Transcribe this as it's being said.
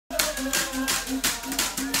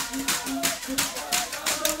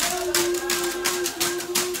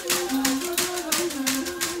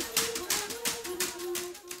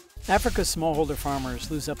Africa's smallholder farmers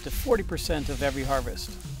lose up to 40% of every harvest.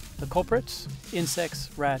 The culprits? Insects,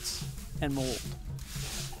 rats, and mold.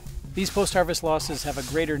 These post-harvest losses have a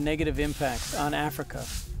greater negative impact on Africa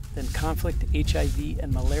than conflict, HIV,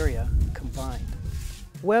 and malaria combined.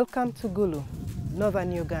 Welcome to Gulu,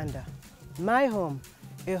 northern Uganda. My home,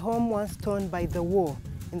 a home once torn by the war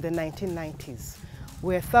in the 1990s,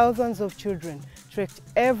 where thousands of children trekked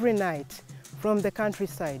every night from the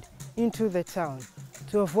countryside into the town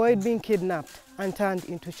to avoid being kidnapped and turned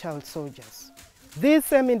into child soldiers. These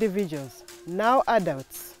same individuals, now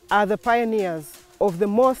adults, are the pioneers of the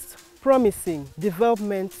most promising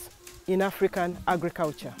developments in African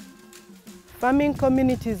agriculture. Farming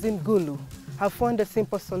communities in Gulu have found a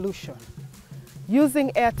simple solution: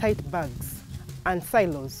 using airtight bags and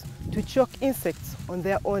silos to choke insects on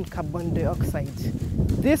their own carbon dioxide.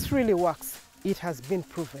 This really works, it has been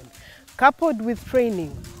proven. Coupled with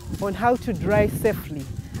training on how to dry safely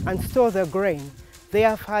and store their grain, they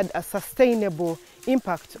have had a sustainable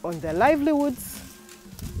impact on their livelihoods,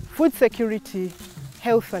 food security,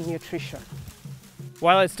 health and nutrition.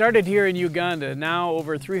 While it started here in Uganda, now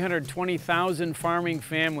over 320,000 farming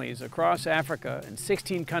families across Africa and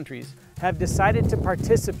 16 countries have decided to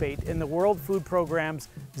participate in the World Food Programme's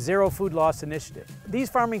Zero Food Loss Initiative. These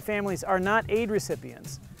farming families are not aid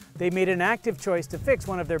recipients. They made an active choice to fix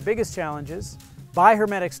one of their biggest challenges, buy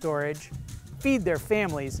hermetic storage, feed their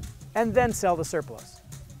families, and then sell the surplus.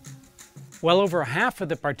 Well over half of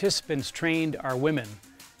the participants trained are women,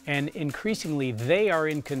 and increasingly they are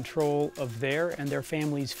in control of their and their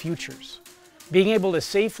families' futures. Being able to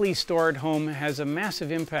safely store at home has a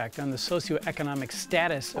massive impact on the socioeconomic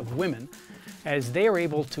status of women, as they are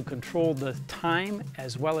able to control the time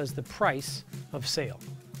as well as the price of sale.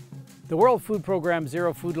 The World Food Programme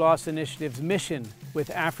Zero Food Loss Initiative's mission with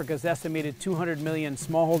Africa's estimated 200 million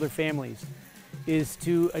smallholder families is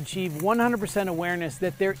to achieve 100% awareness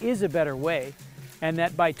that there is a better way, and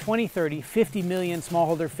that by 2030, 50 million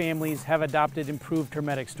smallholder families have adopted improved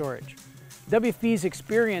hermetic storage. WFP's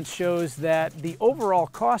experience shows that the overall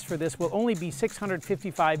cost for this will only be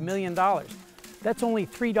 $655 million. That's only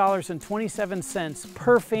 $3.27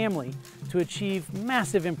 per family to achieve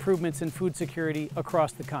massive improvements in food security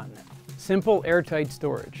across the continent. Simple airtight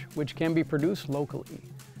storage, which can be produced locally,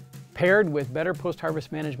 paired with better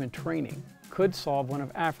post-harvest management training, could solve one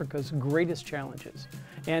of Africa's greatest challenges.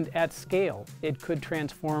 And at scale, it could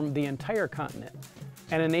transform the entire continent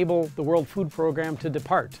and enable the World Food Programme to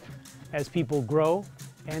depart as people grow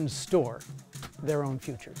and store their own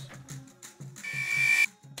futures.